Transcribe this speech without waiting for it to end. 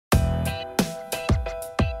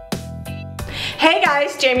Hey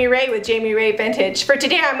guys, Jami Ray with Jami Ray Vintage. For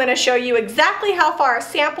today I'm going to show you exactly how far a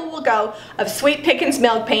sample will go of Sweet Pickins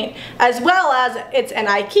milk paint, as well as it's an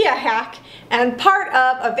IKEA hack and part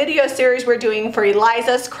of a video series we're doing for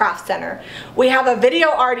Eliza's Craft Center. We have a video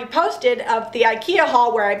already posted of the IKEA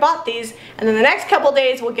haul where I bought these, and then the next couple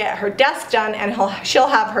days we'll get her desk done and she'll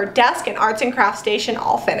have her desk and arts and crafts station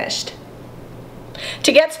all finished.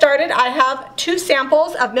 To get started, I have two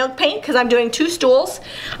samples of milk paint because I'm doing two stools.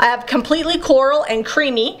 I have completely coral and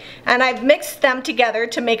creamy, and I've mixed them together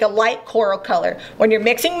to make a light coral color. When you're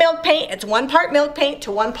mixing milk paint, it's 1 part milk paint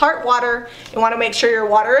to 1 part water. You want to make sure your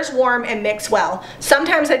water is warm and mix well.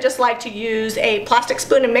 Sometimes I just like to use a plastic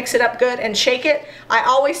spoon and mix it up good and shake it. I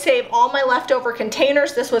always save all my leftover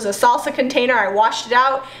containers. This was a salsa container. I washed it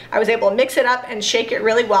out. I was able to mix it up and shake it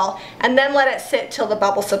really well, and then let it sit till the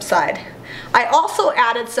bubbles subside. I also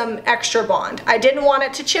added some extra bond. I didn't want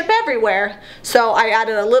it to chip everywhere, so I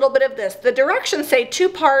added a little bit of this. The directions say 2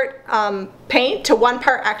 part paint to 1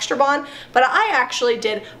 part extra bond, but I actually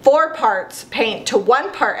did 4 parts paint to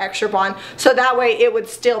 1 part extra bond, so that way it would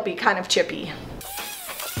still be kind of chippy.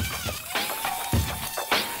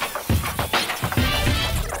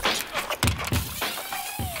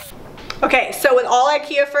 Okay, so with all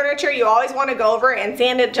IKEA furniture, you always want to go over and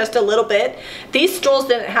sand it just a little bit. These stools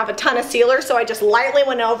didn't have a ton of sealer, so I just lightly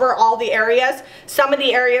went over all the areas. Some of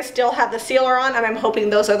the areas still have the sealer on, and I'm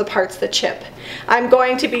hoping those are the parts that chip. I'm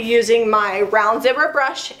going to be using my round zipper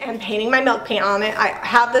brush and painting my milk paint on it. I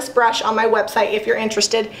have this brush on my website if you're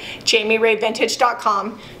interested,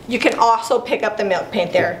 jamirayvintage.com. You can also pick up the milk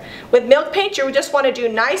paint there. With milk paint, you just want to do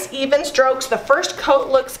nice even strokes. The first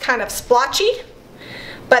coat looks kind of splotchy,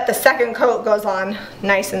 but the second coat goes on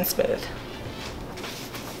nice and smooth.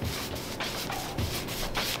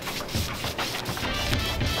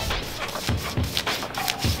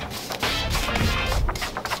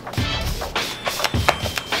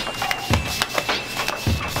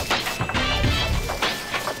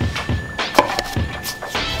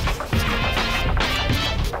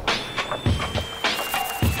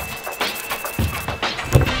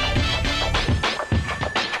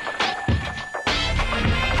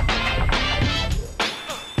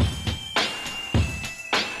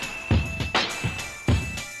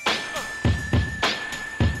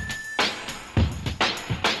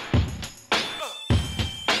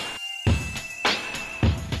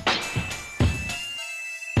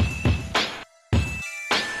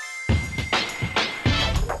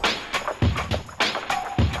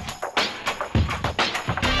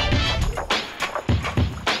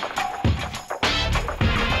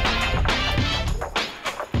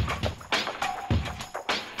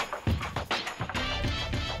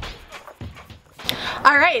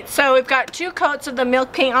 Alright, so we've got 2 coats of the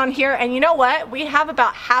milk paint on here, and you know what? We have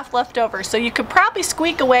about half left over, so you could probably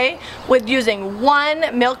squeak away with using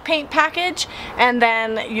 1 milk paint package, and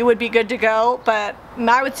then you would be good to go, but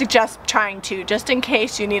I would suggest trying 2 just in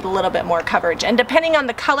case you need a little bit more coverage. And depending on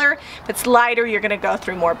the color, if it's lighter, you're going to go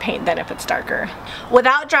through more paint than if it's darker.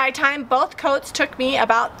 Without dry time, both coats took me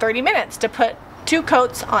about 30 minutes to put 2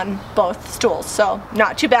 coats on both stools, so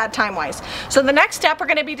not too bad time-wise. So the next step, we're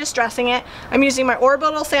going to be distressing it. I'm using my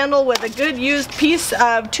orbital sandal with a good used piece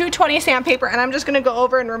of 220 sandpaper, and I'm just going to go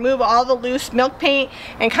over and remove all the loose milk paint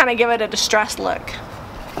and kind of give it a distressed look.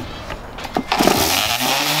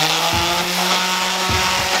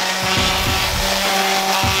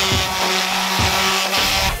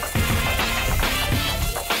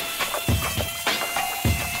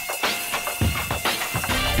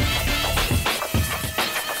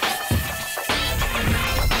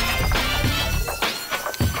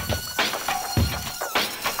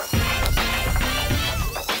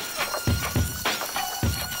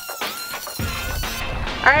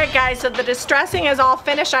 Alright guys, so the distressing is all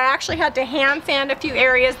finished. I actually had to hand sand a few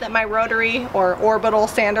areas that my rotary or orbital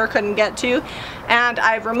sander couldn't get to, and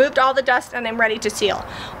I've removed all the dust and I'm ready to seal.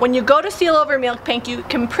 When you go to seal over milk paint, you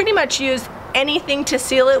can pretty much use anything to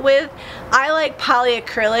seal it with. I like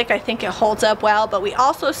polyacrylic. I think it holds up well, but we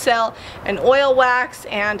also sell an oil wax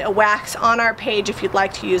and a wax on our page if you'd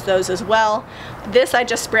like to use those as well. This I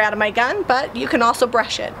just spray out of my gun, but you can also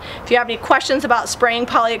brush it. If you have any questions about spraying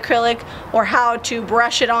polyacrylic or how to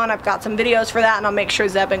brush it on, I've got some videos for that, and I'll make sure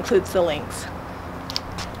Zeb includes the links.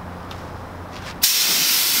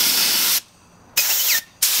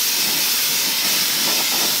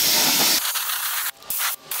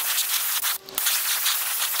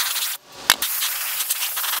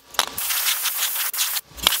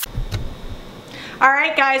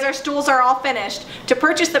 Alright guys, our stools are all finished. To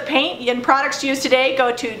purchase the paint and products used today,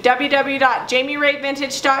 go to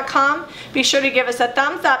www.jamirayvintage.com. Be sure to give us a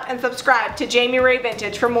thumbs up and subscribe to Jami Ray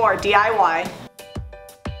Vintage for more DIY.